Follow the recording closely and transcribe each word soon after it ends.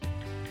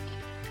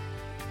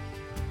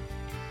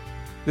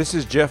This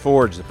is Jeff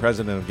Iorg, the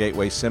president of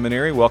Gateway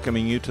Seminary,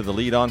 welcoming you to the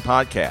Lead On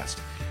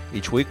podcast.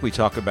 Each week we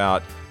talk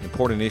about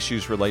important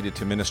issues related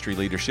to ministry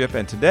leadership,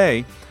 and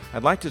today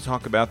I'd like to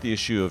talk about the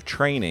issue of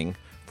training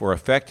for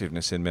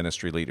effectiveness in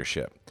ministry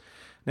leadership.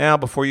 Now,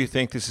 before you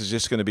think this is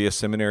just going to be a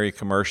seminary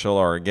commercial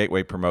or a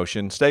Gateway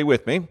promotion, stay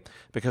with me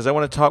because I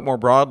want to talk more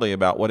broadly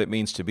about what it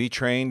means to be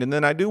trained, and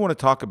then I do want to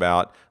talk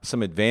about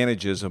some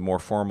advantages of more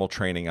formal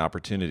training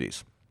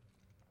opportunities.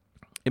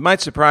 It might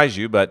surprise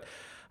you, but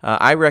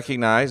I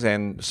recognize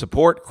and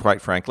support,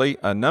 quite frankly,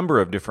 a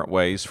number of different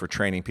ways for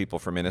training people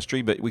for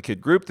ministry, but we could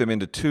group them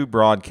into two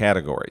broad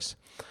categories.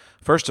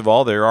 First of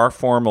all, there are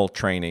formal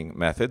training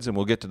methods, and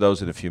we'll get to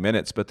those in a few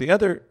minutes, but the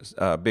other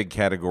big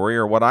category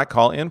are what I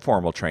call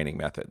informal training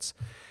methods.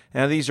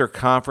 Now, these are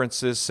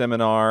conferences,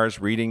 seminars,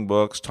 reading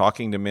books,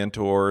 talking to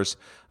mentors,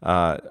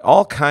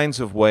 all kinds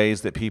of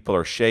ways that people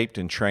are shaped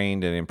and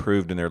trained and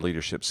improved in their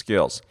leadership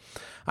skills.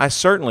 I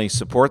certainly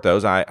support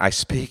those. I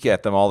speak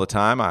at them all the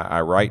time. I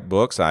write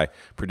books. I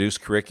produce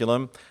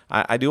curriculum.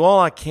 I do all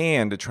I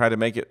can to try to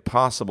make it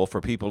possible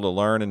for people to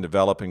learn and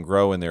develop and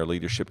grow in their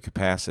leadership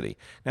capacity.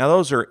 Now,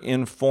 those are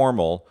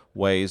informal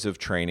ways of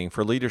training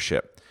for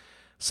leadership.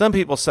 Some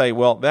people say,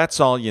 well, that's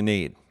all you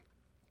need.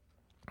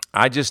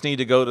 I just need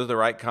to go to the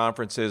right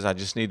conferences. I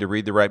just need to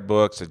read the right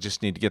books. I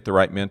just need to get the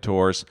right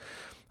mentors.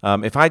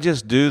 If I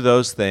just do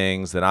those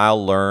things, then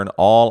I'll learn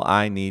all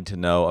I need to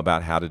know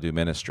about how to do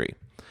ministry.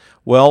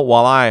 Well,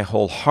 while I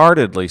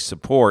wholeheartedly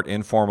support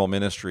informal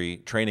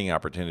ministry training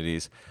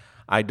opportunities,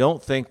 I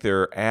don't think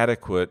they're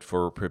adequate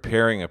for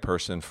preparing a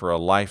person for a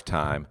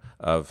lifetime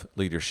of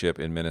leadership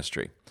in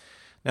ministry.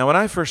 Now, when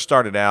I first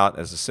started out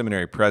as a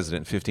seminary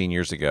president 15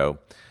 years ago,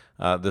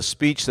 the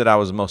speech that I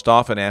was most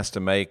often asked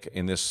to make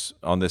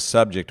on this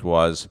subject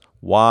was,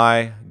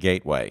 why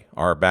Gateway?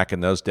 Or back in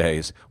those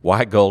days,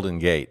 why Golden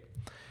Gate?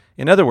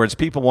 In other words,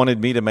 people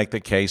wanted me to make the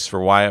case for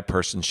why a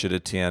person should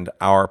attend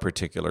our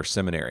particular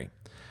seminary.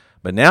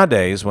 But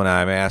nowadays, when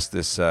I'm asked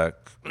to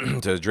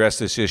address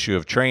this issue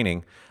of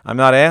training, I'm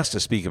not asked to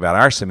speak about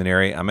our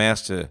seminary. I'm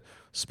asked to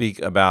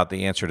speak about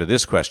the answer to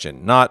this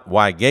question, not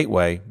why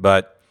Gateway,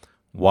 but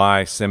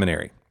why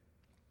seminary?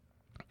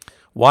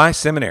 Why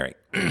seminary?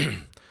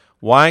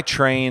 Why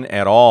train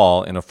at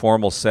all in a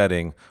formal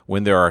setting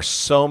when there are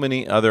so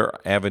many other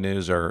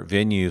avenues or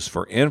venues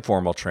for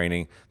informal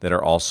training that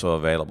are also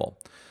available?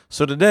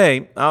 So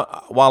today,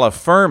 while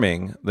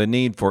affirming the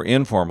need for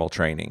informal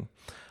training,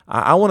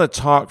 I want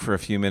to talk for a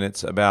few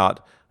minutes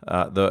about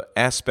the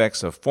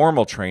aspects of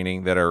formal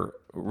training that are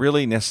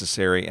really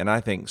necessary and I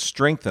think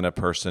strengthen a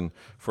person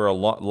for a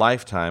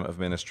lifetime of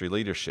ministry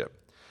leadership.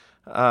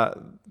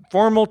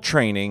 Formal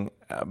training,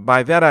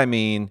 by that I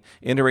mean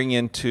entering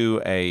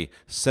into a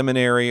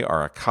seminary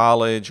or a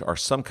college or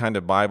some kind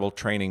of Bible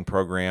training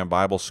program,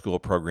 Bible school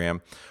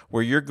program,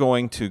 where you're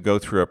going to go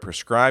through a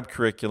prescribed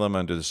curriculum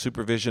under the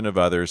supervision of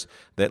others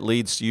that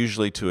leads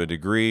usually to a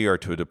degree or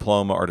to a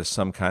diploma or to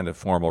some kind of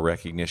formal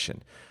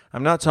recognition.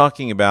 I'm not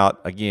talking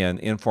about, again,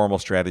 informal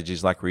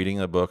strategies like reading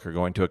a book or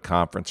going to a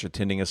conference or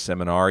attending a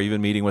seminar or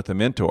even meeting with a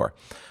mentor.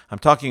 I'm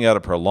talking about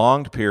a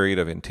prolonged period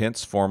of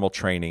intense formal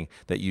training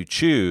that you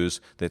choose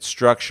that's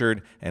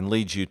structured and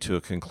leads you to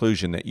a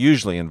conclusion that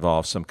usually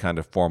involves some kind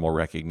of formal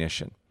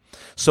recognition.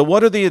 So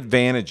what are the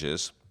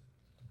advantages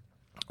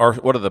or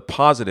what are the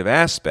positive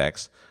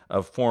aspects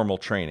of formal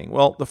training?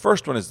 Well, the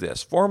first one is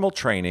this. Formal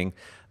training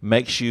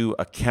makes you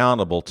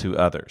accountable to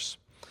others.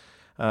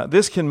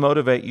 This can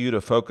motivate you to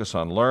focus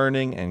on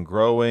learning and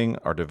growing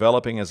or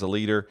developing as a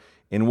leader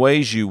in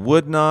ways you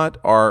would not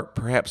or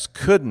perhaps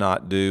could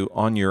not do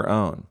on your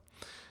own.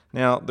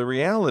 Now, the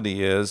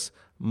reality is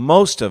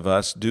most of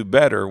us do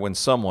better when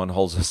someone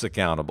holds us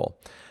accountable.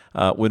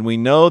 When we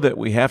know that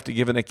we have to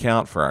give an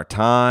account for our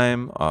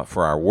time,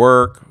 for our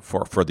work,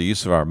 for the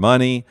use of our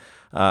money,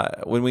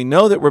 when we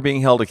know that we're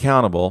being held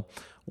accountable,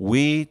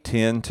 we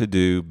tend to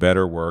do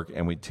better work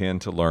and we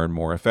tend to learn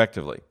more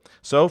effectively.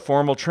 So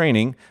formal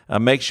training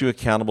makes you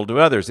accountable to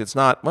others. It's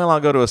not, well,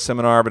 I'll go to a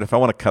seminar, but if I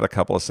want to cut a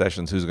couple of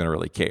sessions, who's going to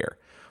really care?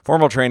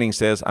 Formal training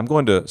says, I'm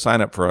going to sign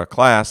up for a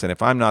class, and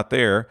if I'm not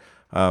there,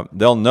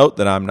 they'll note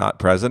that I'm not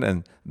present,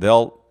 and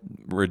they'll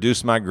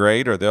reduce my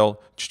grade, or they'll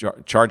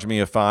charge me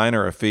a fine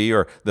or a fee,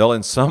 or they'll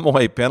in some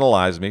way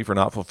penalize me for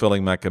not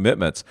fulfilling my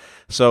commitments.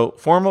 So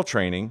formal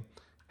training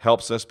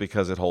helps us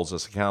because it holds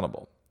us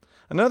accountable.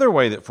 Another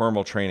way that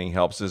formal training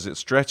helps is it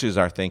stretches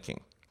our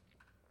thinking.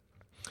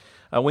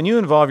 When you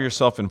involve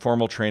yourself in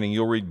formal training,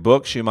 you'll read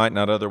books you might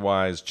not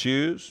otherwise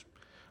choose.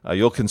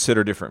 You'll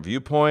consider different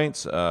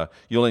viewpoints.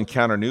 You'll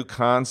encounter new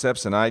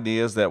concepts and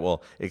ideas that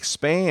will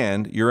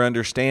expand your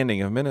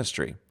understanding of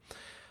ministry.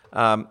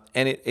 And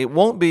it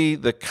won't be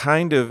the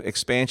kind of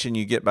expansion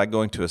you get by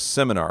going to a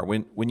seminar.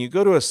 When you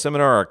go to a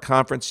seminar or a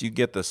conference, you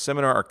get the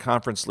seminar or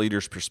conference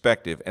leader's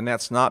perspective, and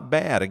that's not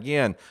bad.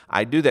 Again,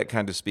 I do that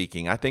kind of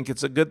speaking. I think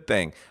it's a good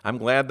thing. I'm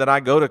glad that I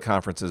go to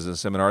conferences and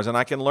seminars, and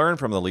I can learn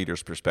from the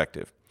leader's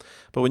perspective.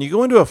 But when you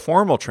go into a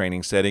formal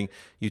training setting,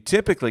 you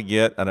typically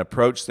get an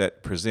approach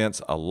that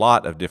presents a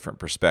lot of different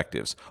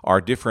perspectives,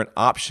 or different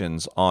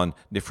options on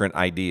different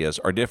ideas,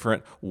 or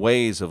different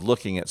ways of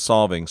looking at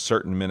solving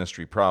certain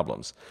ministry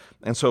problems.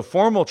 And so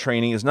formal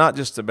training is not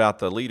just about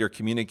the leader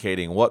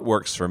communicating what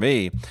works for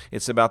me.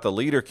 It's about the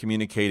leader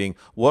communicating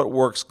what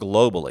works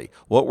globally,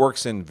 what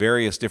works in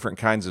various different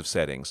kinds of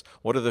settings,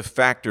 what are the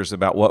factors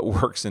about what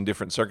works in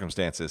different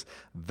circumstances.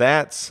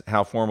 That's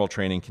how formal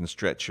training can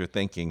stretch your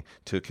thinking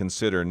to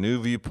consider new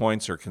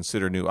viewpoints or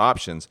consider new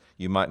options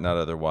you might not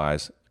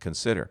otherwise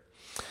consider.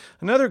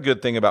 Another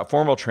good thing about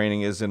formal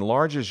training is it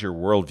enlarges your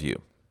worldview.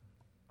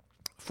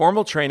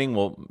 Formal training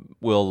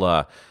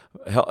will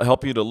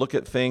help you to look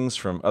at things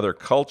from other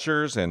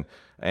cultures and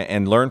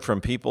learn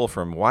from people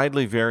from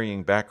widely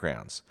varying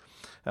backgrounds.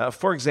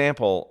 For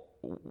example,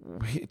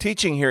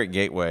 teaching here at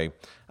Gateway,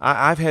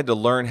 I've had to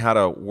learn how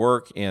to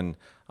work in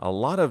a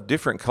lot of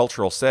different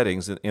cultural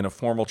settings in a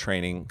formal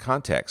training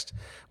context.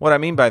 What I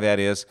mean by that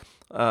is,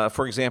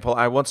 for example,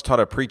 I once taught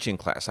a preaching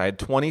class. I had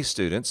 20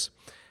 students.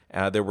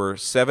 There were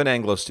 7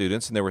 Anglo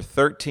students, and there were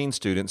 13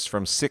 students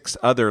from 6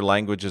 other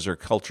languages or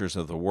cultures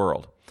of the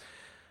world.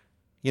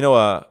 You know,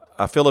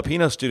 a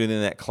Filipino student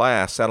in that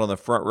class sat on the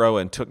front row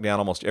and took down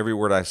almost every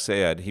word I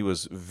said. He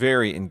was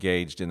very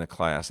engaged in the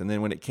class. And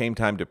then when it came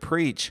time to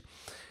preach,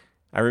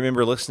 I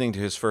remember listening to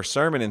his first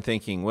sermon and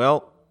thinking,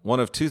 well,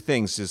 one of 2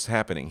 things is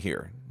happening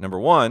here. Number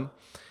one,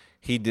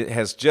 he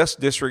has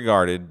just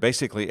disregarded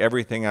basically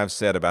everything I've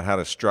said about how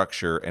to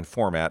structure and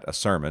format a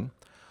sermon.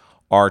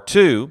 Or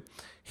 2,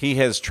 he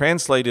has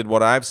translated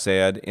what I've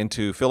said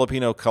into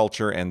Filipino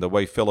culture and the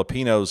way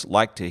Filipinos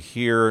like to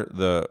hear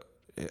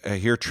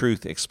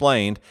truth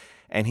explained,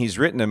 and he's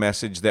written a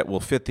message that will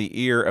fit the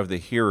ear of the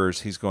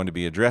hearers he's going to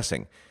be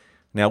addressing.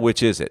 Now,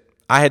 which is it?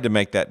 I had to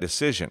make that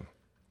decision.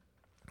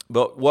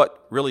 But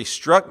what really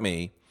struck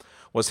me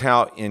was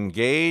how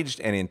engaged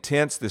and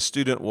intense the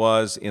student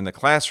was in the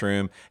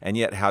classroom, and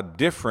yet how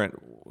different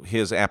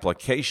his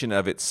application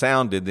of it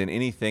sounded than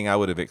anything I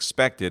would have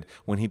expected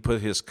when he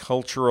put his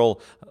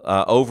cultural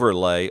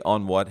overlay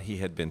on what he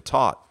had been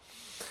taught.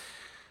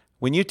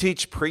 When you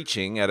teach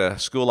preaching at a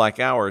school like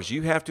ours,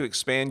 you have to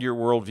expand your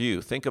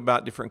worldview. Think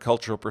about different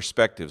cultural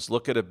perspectives.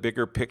 Look at a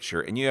bigger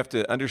picture. And you have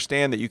to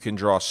understand that you can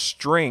draw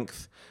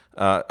strengths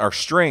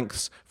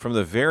from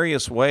the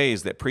various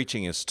ways that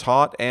preaching is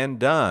taught and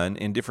done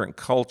in different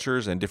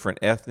cultures and different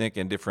ethnic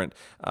and different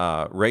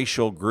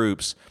racial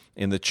groups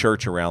in the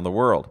church around the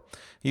world.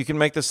 You can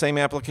make the same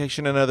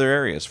application in other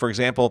areas. For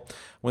example,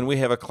 when we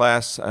have a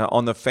class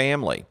on the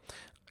family,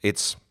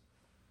 it's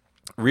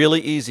really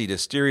easy to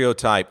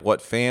stereotype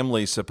what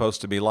family is supposed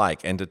to be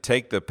like and to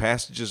take the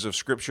passages of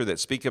Scripture that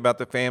speak about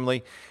the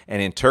family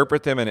and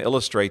interpret them and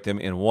illustrate them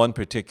in one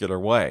particular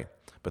way.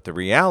 But the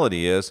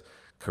reality is,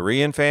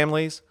 Korean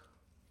families,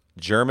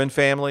 German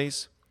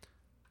families,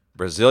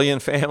 Brazilian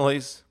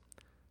families,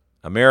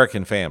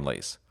 American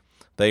families,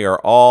 they are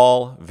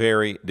all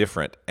very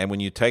different. And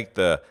when you take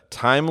the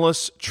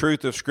timeless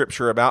truth of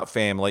Scripture about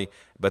family,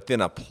 but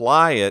then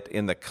apply it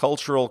in the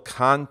cultural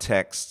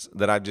contexts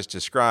that I've just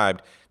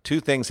described, 2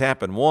 things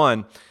happen.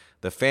 One,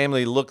 the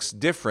family looks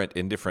different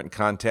in different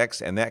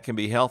contexts, and that can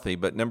be healthy.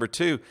 But number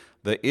 2,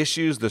 the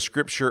issues the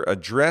Scripture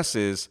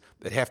addresses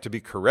that have to be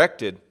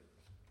corrected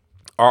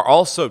are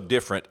also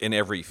different in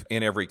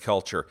every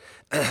culture,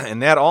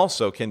 and that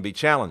also can be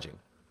challenging.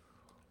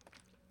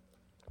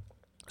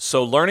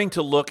 So learning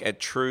to look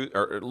at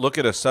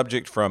a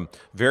subject from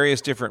various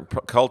different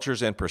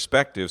cultures and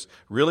perspectives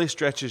really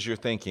stretches your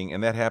thinking,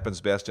 and that happens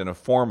best in a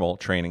formal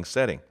training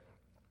setting.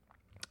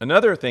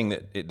 Another thing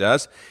that it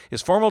does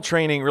is formal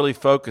training really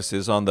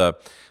focuses on the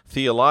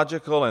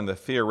theological and the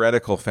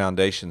theoretical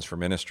foundations for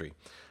ministry.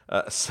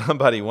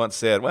 Somebody once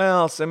said,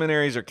 well,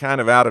 seminaries are kind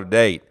of out of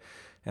date.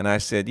 And I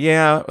said,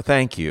 yeah,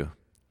 thank you.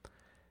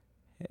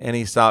 And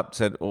he stopped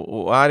and said,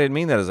 well, I didn't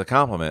mean that as a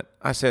compliment.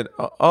 I said,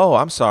 oh,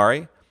 I'm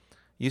sorry.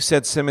 You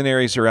said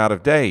seminaries are out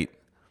of date.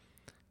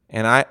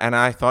 And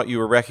I thought you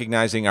were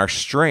recognizing our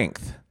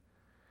strength.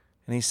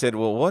 And he said,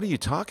 well, what are you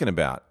talking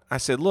about? I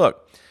said,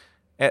 look,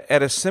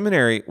 at a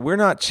seminary, we're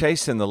not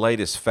chasing the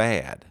latest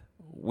fad.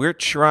 We're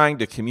trying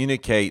to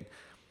communicate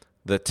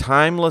the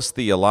timeless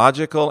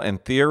theological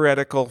and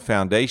theoretical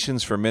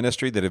foundations for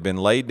ministry that have been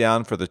laid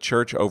down for the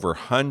church over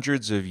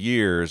hundreds of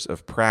years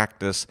of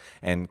practice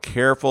and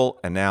careful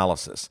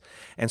analysis.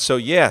 And so,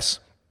 yes,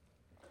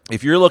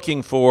 if you're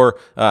looking for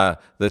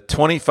the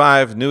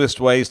 25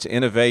 newest ways to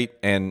innovate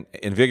and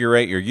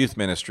invigorate your youth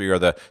ministry, or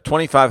the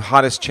 25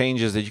 hottest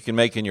changes that you can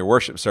make in your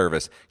worship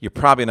service, you're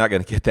probably not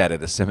going to get that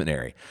at a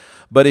seminary.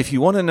 But if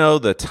you want to know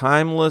the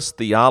timeless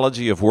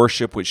theology of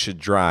worship, which should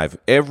drive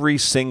every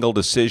single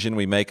decision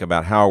we make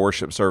about how our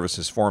worship service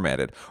is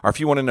formatted, or if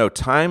you want to know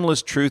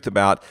timeless truth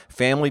about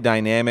family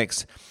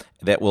dynamics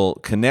that will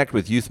connect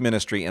with youth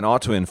ministry and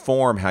ought to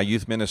inform how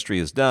youth ministry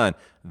is done,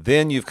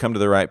 then you've come to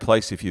the right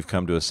place if you've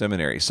come to a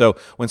seminary. So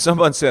when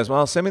someone says,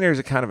 well, seminaries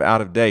are kind of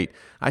out of date,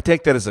 I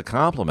take that as a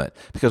compliment,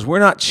 because we're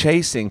not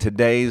chasing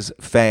today's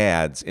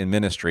fads in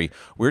ministry.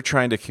 We're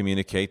trying to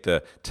communicate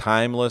the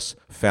timeless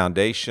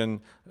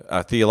foundation,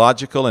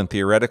 theological and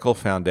theoretical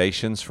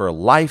foundations for a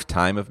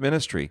lifetime of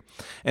ministry.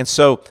 And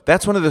so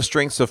that's one of the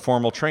strengths of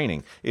formal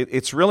training.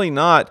 It's really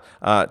not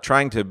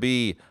trying to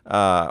be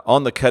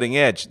on the cutting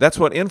edge. That's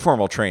what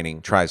informal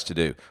training tries to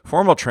do.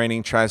 Formal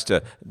training tries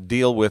to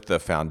deal with the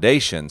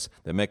foundations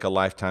that make a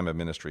lifetime of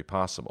ministry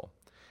possible.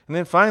 And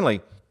then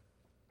finally,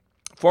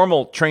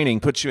 formal training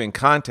puts you in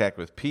contact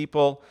with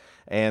people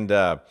and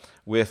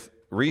with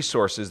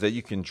resources that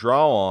you can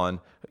draw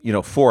on,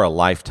 for a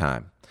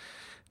lifetime.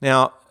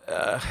 Now,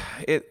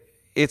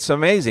 it's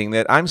amazing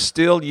that I'm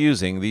still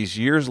using these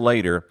years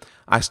later.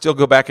 I still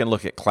go back and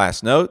look at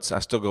class notes. I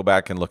still go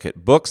back and look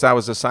at books I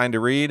was assigned to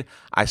read.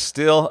 I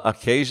still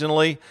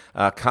occasionally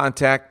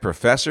contact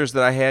professors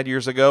that I had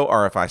years ago,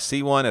 or if I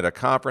see one at a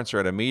conference or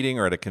at a meeting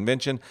or at a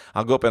convention,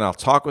 I'll go up and I'll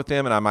talk with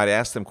them, and I might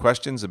ask them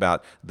questions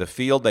about the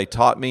field they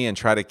taught me and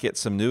try to get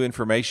some new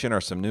information or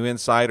some new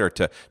insight, or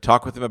to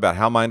talk with them about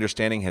how my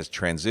understanding has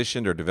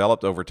transitioned or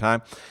developed over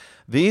time.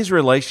 These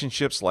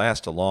relationships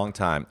last a long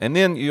time. And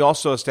then you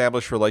also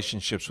establish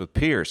relationships with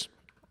peers,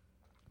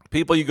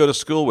 people you go to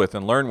school with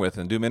and learn with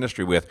and do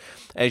ministry with.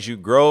 As you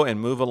grow and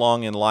move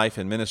along in life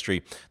and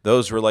ministry,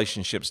 those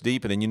relationships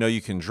deepen, and you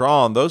can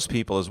draw on those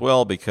people as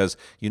well, because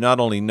you not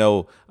only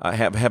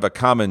have a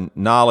common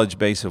knowledge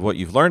base of what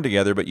you've learned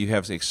together, but you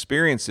have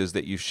experiences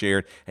that you've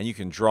shared, and you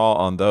can draw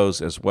on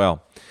those as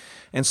well.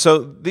 And so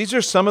these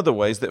are some of the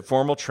ways that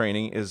formal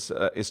training is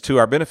to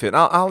our benefit.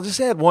 I'll just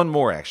add one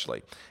more,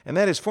 actually, and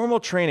that is formal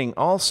training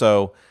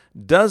also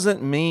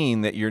doesn't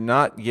mean that you're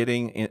not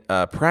getting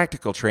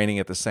practical training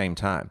at the same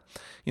time.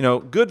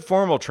 Good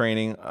formal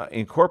training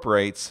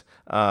incorporates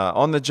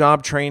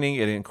on-the-job training.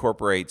 It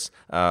incorporates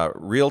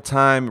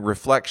real-time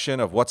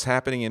reflection of what's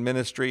happening in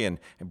ministry and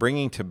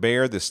bringing to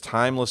bear this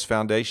timeless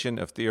foundation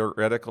of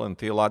theoretical and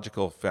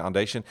theological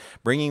foundation,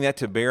 bringing that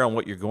to bear on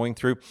what you're going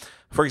through.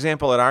 For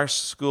example, at our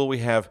school, we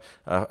have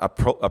a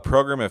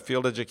program of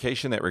field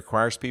education that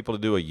requires people to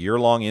do a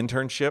year-long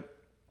internship.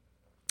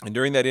 And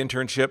during that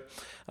internship,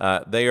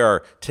 they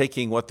are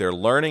taking what they're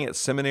learning at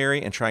seminary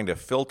and trying to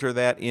filter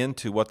that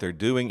into what they're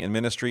doing in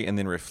ministry, and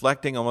then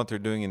reflecting on what they're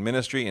doing in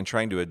ministry and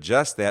trying to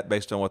adjust that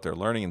based on what they're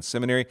learning in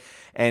seminary,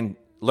 and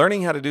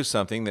learning how to do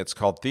something that's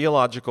called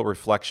theological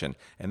reflection.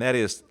 And that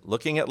is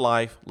looking at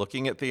life,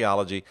 looking at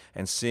theology,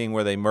 and seeing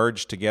where they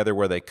merge together,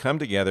 where they come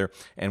together,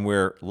 and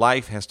where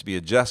life has to be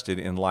adjusted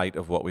in light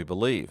of what we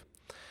believe.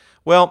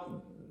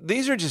 Well,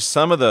 these are just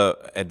some of the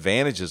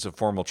advantages of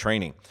formal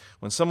training.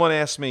 When someone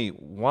asks me,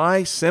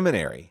 why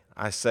seminary?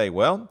 I say,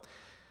 well,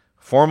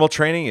 formal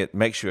training, it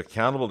makes you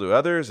accountable to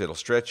others. It'll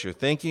stretch your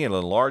thinking. It'll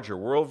enlarge your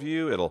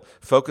worldview. It'll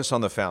focus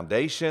on the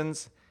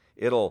foundations.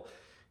 It'll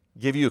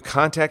give you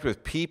contact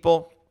with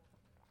people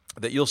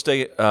that you'll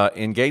stay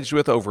engaged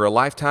with over a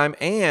lifetime.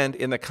 And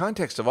in the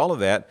context of all of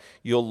that,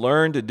 you'll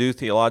learn to do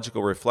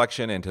theological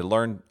reflection and to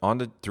learn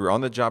through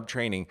on-the-job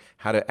training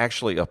how to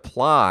actually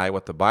apply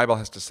what the Bible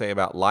has to say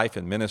about life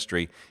and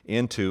ministry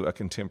into a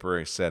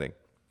contemporary setting.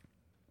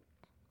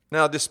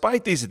 Now,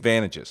 despite these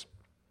advantages,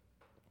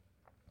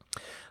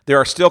 there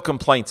are still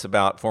complaints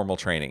about formal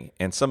training,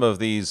 and some of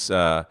these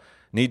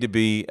need to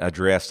be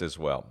addressed as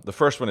well. The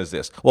first one is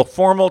this: well,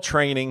 formal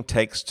training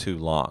takes too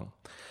long.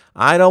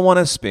 I don't want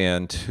to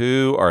spend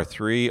 2 or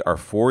 3 or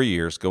 4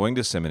 years going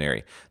to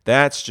seminary.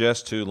 That's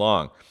just too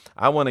long.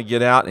 I want to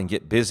get out and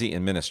get busy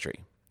in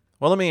ministry.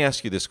 Well, let me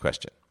ask you this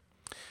question.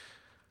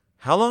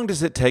 How long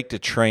does it take to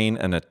train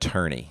an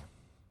attorney?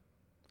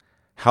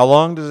 How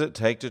long does it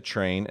take to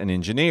train an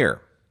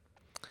engineer?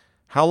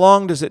 How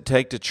long does it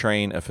take to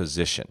train a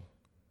physician?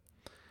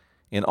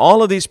 In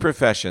all of these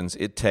professions,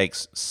 it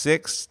takes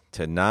 6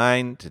 to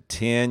 9 to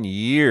 10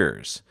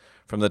 years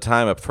from the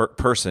time a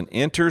person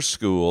enters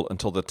school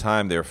until the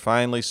time they're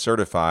finally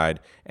certified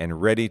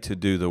and ready to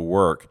do the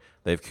work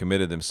they've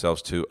committed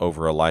themselves to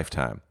over a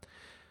lifetime.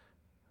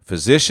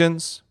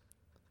 Physicians,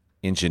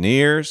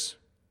 engineers,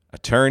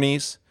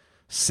 attorneys,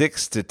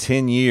 6 to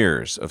 10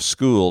 years of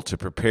school to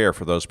prepare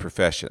for those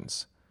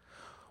professions.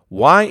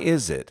 Why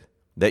is it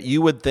that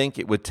you would think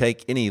it would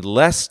take any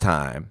less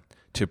time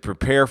to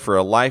prepare for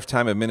a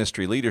lifetime of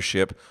ministry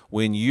leadership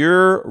when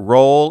your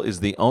role is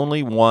the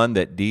only one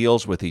that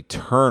deals with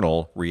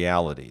eternal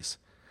realities?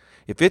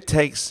 If it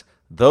takes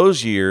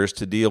those years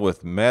to deal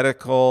with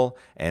medical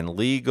and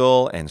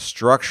legal and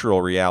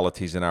structural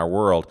realities in our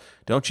world,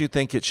 don't you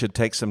think it should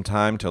take some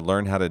time to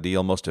learn how to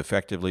deal most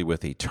effectively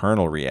with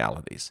eternal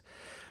realities?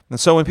 And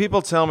so when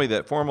people tell me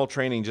that formal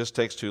training just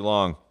takes too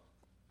long,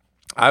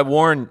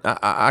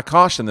 I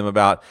caution them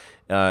about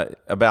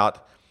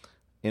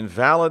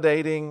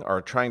invalidating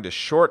or trying to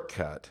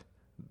shortcut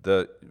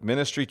the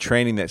ministry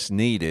training that's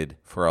needed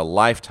for a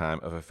lifetime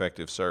of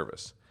effective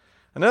service.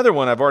 Another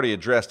one I've already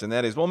addressed, and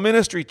that is, well,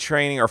 ministry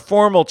training or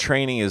formal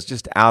training is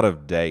just out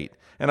of date.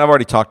 And I've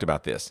already talked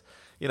about this.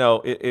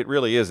 It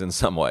really is in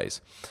some ways.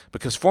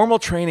 Because formal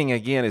training,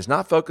 again, is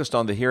not focused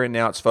on the here and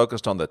now. It's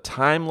focused on the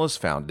timeless,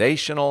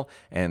 foundational,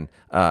 and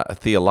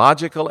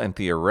theological and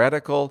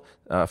theoretical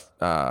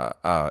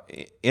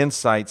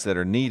insights that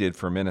are needed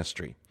for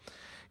ministry.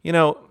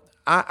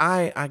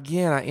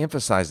 I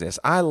emphasize this.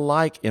 I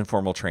like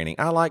informal training.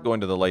 I like going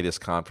to the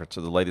latest conference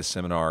or the latest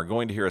seminar, or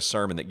going to hear a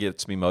sermon that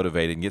gets me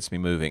motivated and gets me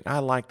moving. I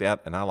like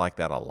that, and I like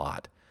that a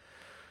lot.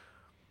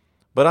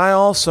 But I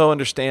also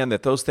understand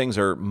that those things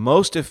are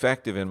most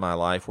effective in my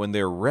life when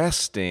they're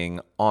resting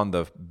on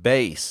the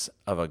base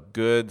of a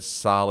good,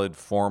 solid,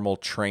 formal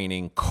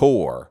training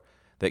core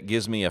that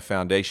gives me a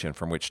foundation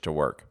from which to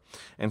work.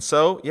 And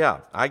so,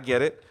 I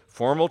get it.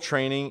 Formal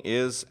training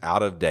is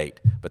out of date,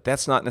 but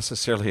that's not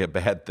necessarily a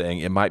bad thing.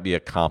 It might be a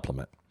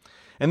compliment.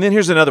 And then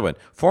here's another one.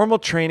 Formal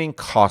training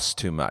costs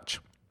too much.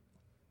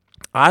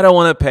 I don't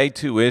want to pay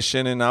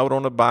tuition, and I don't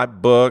want to buy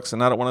books,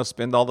 and I don't want to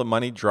spend all the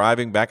money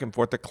driving back and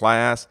forth to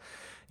class.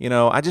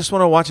 I just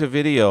want to watch a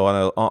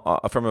video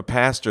from a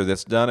pastor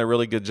that's done a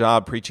really good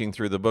job preaching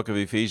through the book of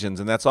Ephesians,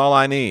 and that's all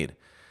I need.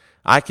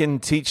 I can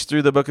teach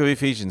through the book of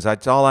Ephesians.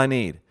 That's all I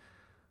need.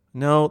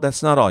 No,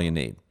 that's not all you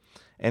need.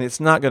 And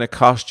it's not going to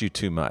cost you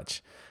too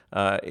much.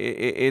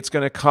 It's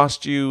going to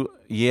cost you,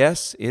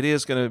 yes, it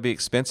is going to be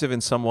expensive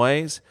in some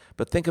ways,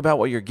 but think about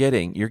what you're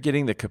getting. You're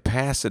getting the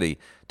capacity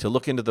to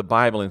look into the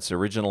Bible in its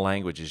original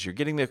languages. You're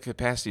getting the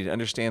capacity to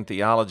understand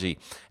theology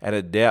at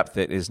a depth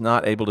that is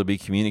not able to be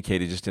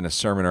communicated just in a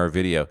sermon or a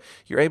video.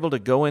 You're able to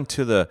go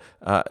into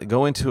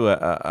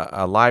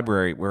a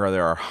library where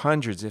there are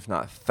hundreds, if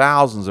not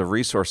thousands, of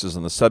resources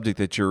on the subject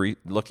that you're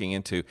looking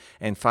into,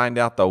 and find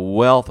out the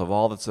wealth of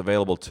all that's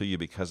available to you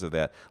because of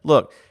that.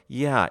 Look,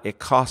 it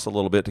costs a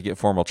little bit to get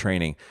formal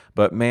training,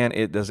 but man,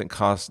 it doesn't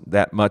cost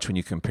that much when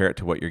you compare it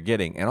to what you're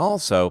getting. And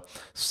also,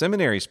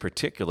 seminaries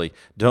particularly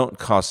don't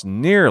cost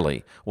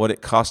nearly what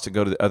it costs to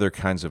go to the other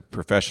kinds of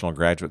professional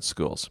graduate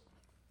schools.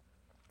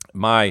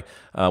 One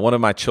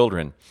of my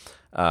children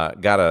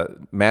got a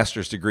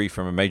master's degree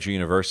from a major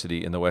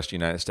university in the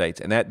Western United States,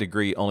 and that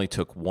degree only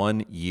took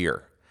 1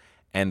 year.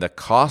 And the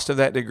cost of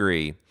that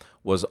degree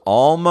was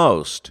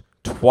almost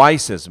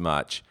twice as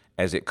much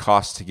as it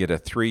costs to get a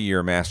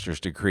 3-year master's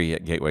degree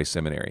at Gateway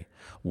Seminary.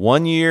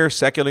 1 year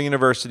secular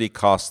university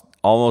costs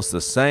almost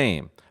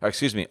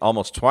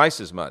twice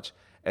as much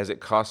as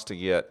it costs to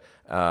get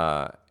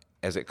a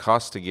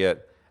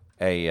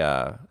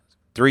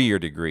 3-year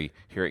degree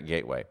here at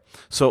Gateway.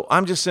 So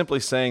I'm just simply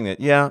saying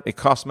that, it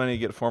costs money to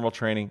get formal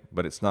training,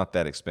 but it's not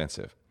that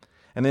expensive.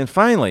 And then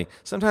finally,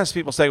 sometimes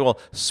people say, well,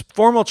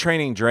 formal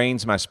training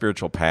drains my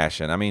spiritual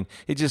passion. I mean,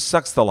 it just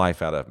sucks the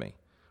life out of me.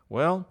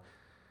 Well,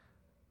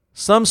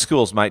 some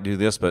schools might do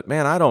this, but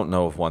man, I don't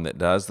know of one that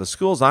does. The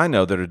schools I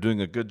know that are doing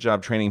a good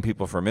job training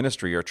people for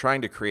ministry are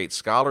trying to create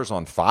scholars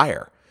on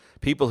fire,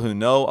 people who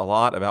know a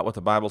lot about what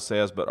the Bible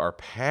says but are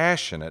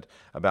passionate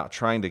about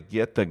trying to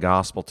get the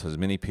gospel to as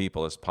many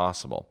people as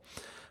possible.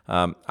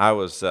 I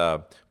was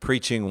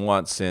preaching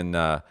once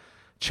in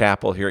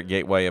chapel here at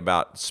Gateway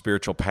about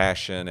spiritual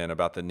passion and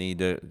about the need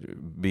to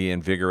be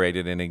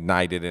invigorated and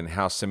ignited, and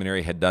how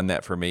seminary had done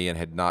that for me and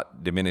had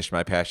not diminished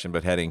my passion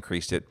but had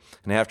increased it.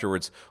 And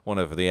afterwards, one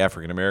of the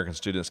African-American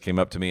students came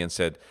up to me and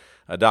said,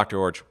 Dr.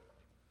 Iorg,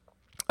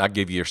 I'll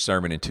give you your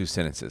sermon in 2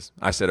 sentences.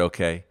 I said,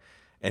 okay.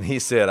 And he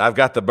said, I've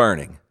got the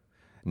burning.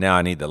 Now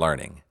I need the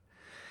learning.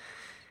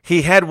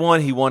 He had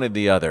one, he wanted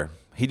the other.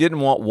 He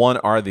didn't want one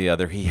or the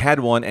other. He had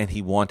one and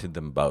he wanted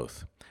them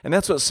both. And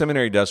that's what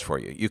seminary does for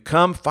you. You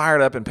come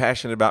fired up and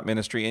passionate about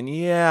ministry, and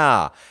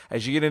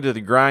as you get into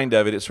the grind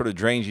of it, it sort of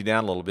drains you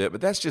down a little bit,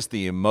 but that's just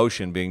the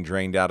emotion being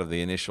drained out of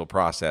the initial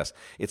process.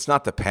 It's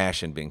not the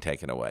passion being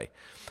taken away.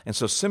 And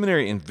so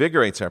seminary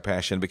invigorates our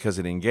passion because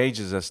it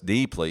engages us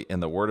deeply in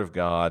the Word of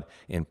God,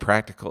 in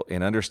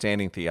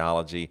understanding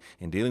theology,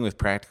 in dealing with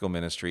practical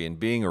ministry, and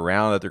being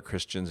around other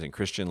Christians and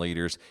Christian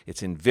leaders.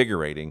 It's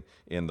invigorating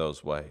in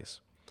those ways.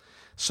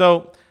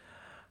 So,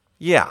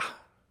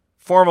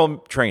 formal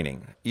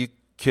training. You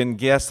can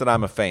guess that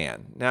I'm a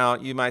fan. Now,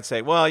 you might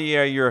say, well,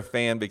 you're a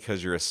fan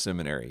because you're a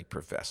seminary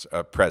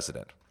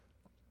president.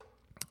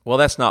 Well,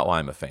 that's not why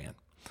I'm a fan.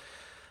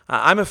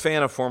 I'm a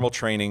fan of formal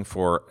training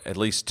for at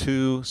least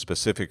 2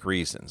 specific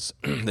reasons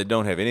that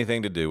don't have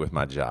anything to do with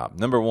my job.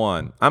 Number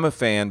one, I'm a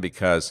fan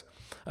because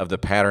of the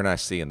pattern I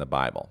see in the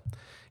Bible.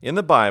 In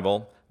the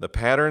Bible, the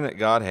pattern that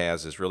God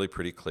has is really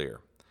pretty clear.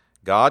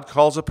 God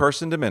calls a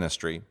person to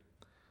ministry,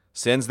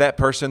 sends that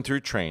person through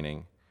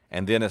training,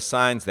 and then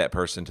assigns that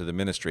person to the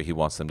ministry he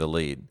wants them to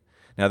lead.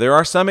 Now, there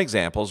are some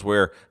examples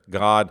where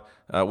God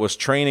was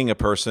training a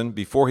person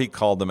before he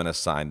called them and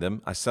assigned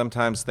them. I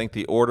sometimes think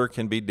the order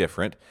can be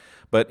different,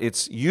 but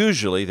it's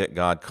usually that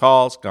God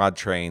calls, God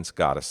trains,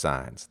 God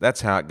assigns.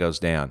 That's how it goes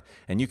down.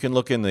 And you can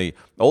look in the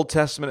Old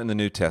Testament and the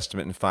New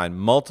Testament and find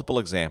multiple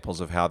examples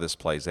of how this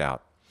plays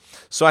out.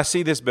 So I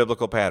see this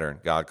biblical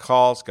pattern. God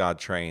calls, God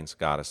trains,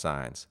 God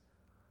assigns.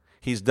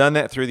 He's done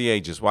that through the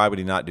ages. Why would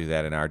he not do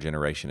that in our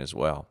generation as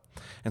well?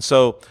 And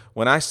so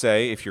when I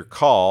say if you're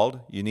called,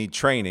 you need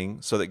training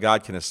so that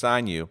God can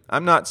assign you,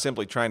 I'm not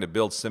simply trying to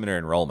build seminary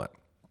enrollment.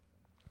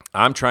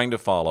 I'm trying to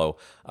follow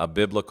a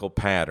biblical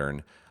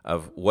pattern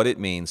of what it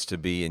means to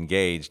be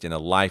engaged in a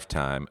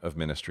lifetime of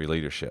ministry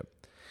leadership.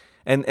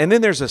 And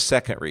then there's a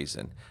second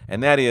reason,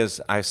 and that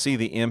is I see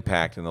the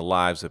impact in the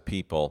lives of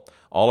people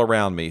all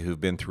around me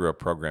who've been through a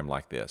program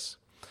like this.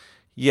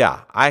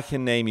 Yeah, I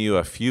can name you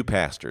a few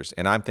pastors,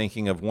 and I'm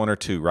thinking of one or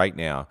two right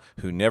now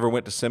who never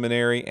went to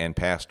seminary and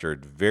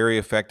pastored very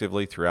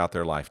effectively throughout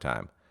their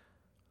lifetime.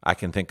 I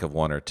can think of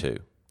one or two.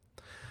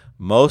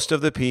 Most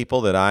of the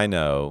people that I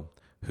know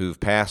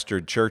who've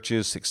pastored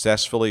churches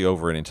successfully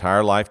over an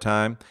entire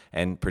lifetime,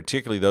 and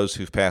particularly those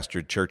who've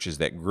pastored churches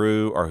that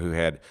grew or who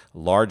had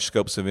large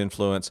scopes of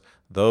influence,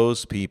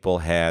 those people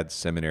had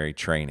seminary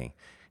training.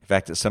 In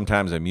fact, it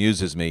sometimes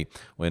amuses me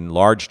when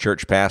large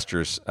church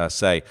pastors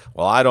say,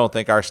 well, I don't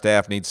think our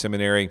staff needs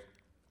seminary.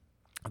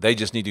 They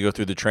just need to go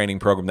through the training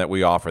program that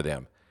we offer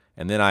them.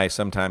 And then I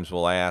sometimes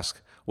will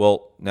ask,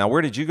 well, now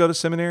where did you go to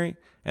seminary?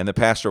 And the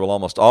pastor will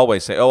almost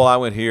always say, oh, well, I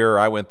went here or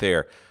I went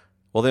there.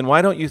 Well, then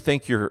why don't you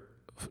think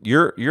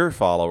your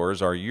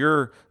followers or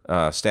your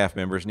staff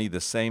members need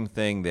the same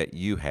thing that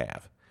you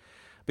have?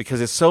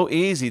 Because it's so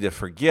easy to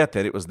forget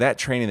that it was that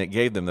training that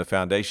gave them the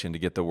foundation to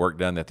get the work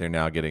done that they're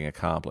now getting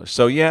accomplished.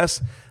 So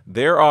yes,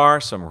 there are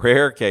some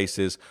rare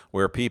cases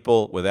where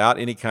people without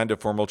any kind of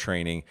formal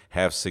training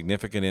have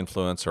significant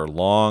influence or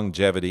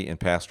longevity in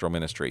pastoral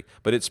ministry,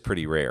 but it's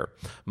pretty rare.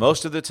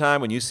 Most of the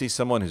time when you see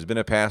someone who's been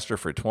a pastor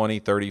for 20,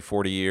 30,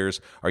 40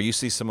 years, or you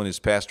see someone who's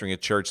pastoring a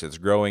church that's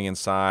growing in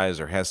size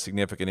or has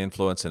significant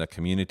influence in a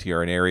community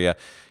or an area,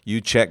 you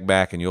check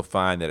back and you'll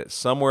find that it's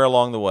somewhere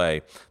along the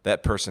way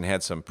that person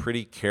had some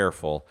pretty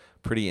careful,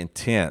 pretty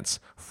intense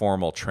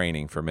formal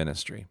training for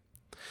ministry.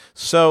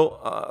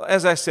 So,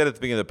 as I said at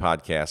the beginning of the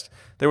podcast,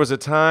 there was a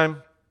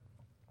time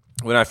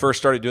when I first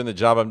started doing the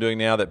job I'm doing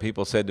now that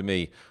people said to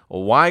me,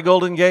 well, why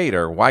Golden Gate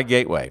or why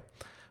Gateway?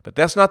 But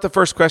that's not the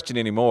first question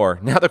anymore.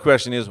 Now the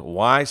question is,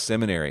 why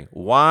seminary?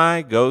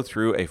 Why go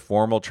through a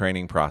formal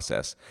training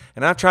process?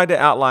 And I've tried to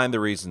outline the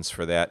reasons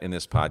for that in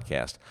this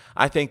podcast.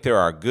 I think there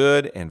are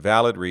good and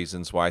valid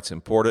reasons why it's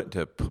important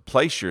to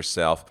place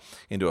yourself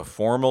into a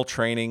formal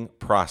training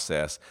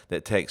process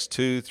that takes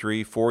 2,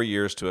 3, 4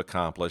 years to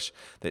accomplish,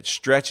 that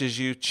stretches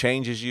you,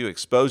 changes you,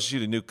 exposes you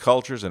to new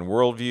cultures and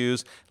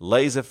worldviews,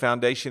 lays a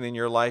foundation in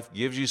your life,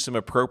 gives you some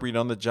appropriate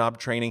on-the-job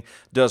training,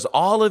 does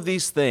all of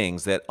these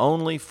things that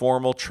only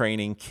formal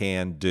training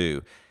can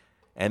do.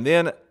 And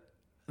then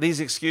these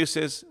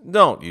excuses,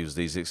 don't use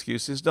these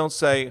excuses. Don't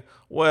say,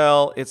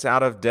 well, it's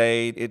out of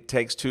date, it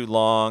takes too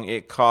long,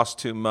 it costs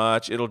too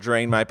much, it'll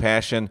drain my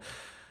passion.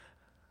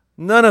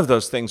 None of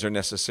those things are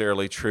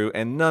necessarily true,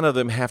 and none of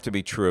them have to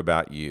be true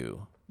about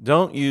you.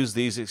 Don't use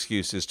these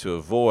excuses to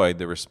avoid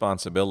the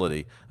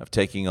responsibility of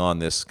taking on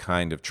this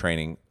kind of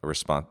training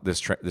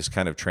this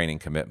kind of training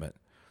commitment.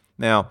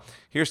 Now,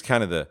 here's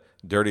kind of the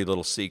dirty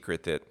little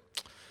secret that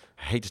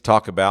I hate to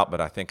talk about, but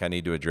I think I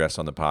need to address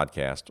on the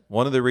podcast.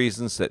 One of the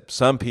reasons that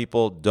some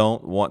people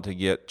don't want to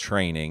get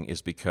training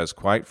is because,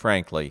 quite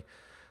frankly,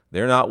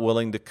 they're not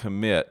willing to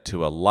commit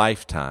to a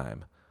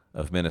lifetime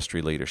of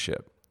ministry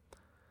leadership.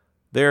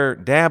 They're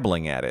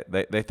dabbling at it.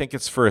 They think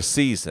it's for a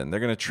season. They're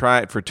going to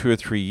try it for 2 or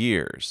 3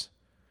 years.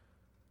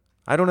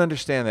 I don't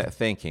understand that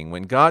thinking.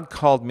 When God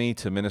called me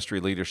to ministry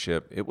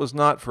leadership, it was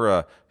not for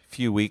a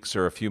few weeks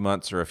or a few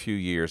months or a few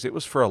years. It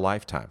was for a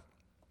lifetime.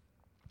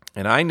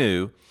 And I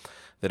knew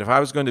that if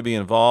I was going to be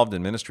involved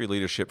in ministry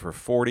leadership for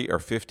 40 or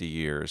 50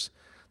 years,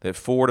 that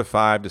 4 to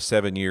 5 to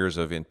 7 years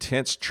of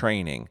intense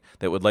training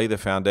that would lay the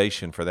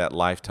foundation for that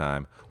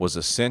lifetime was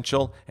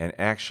essential and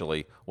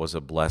actually was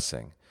a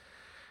blessing.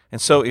 And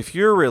so if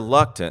you're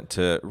reluctant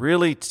to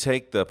really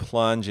take the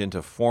plunge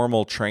into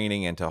formal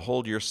training and to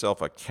hold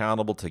yourself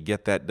accountable to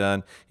get that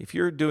done, if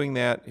you're doing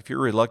that, if you're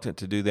reluctant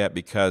to do that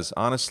because,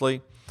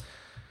 honestly,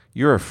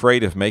 you're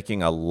afraid of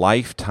making a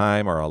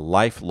lifetime or a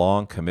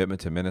lifelong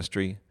commitment to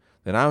ministry,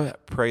 then I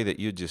pray that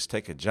you just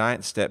take a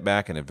giant step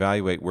back and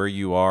evaluate where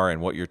you are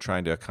and what you're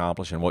trying to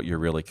accomplish and what you're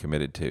really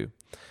committed to.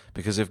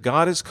 Because if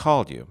God has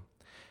called you,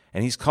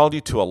 and He's called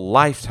you to a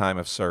lifetime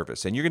of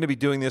service, and you're going to be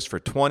doing this for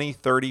 20,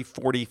 30,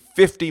 40,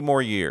 50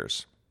 more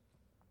years,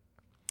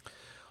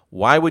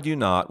 why would you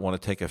not want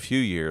to take a few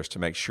years to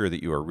make sure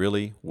that you are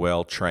really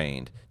well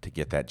trained to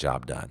get that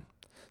job done?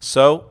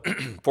 So,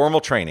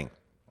 formal training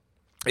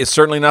is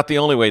certainly not the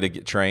only way to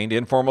get trained.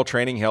 Informal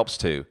training helps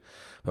too.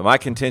 But my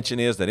contention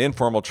is that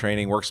informal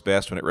training works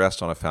best when it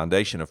rests on a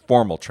foundation of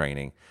formal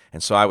training.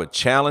 And so I would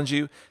challenge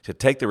you to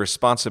take the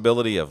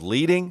responsibility of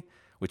leading,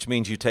 which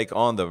means you take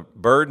on the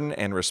burden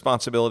and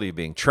responsibility of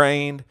being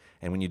trained.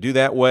 And when you do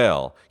that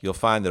well, you'll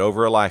find that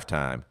over a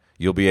lifetime,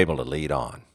 you'll be able to lead on.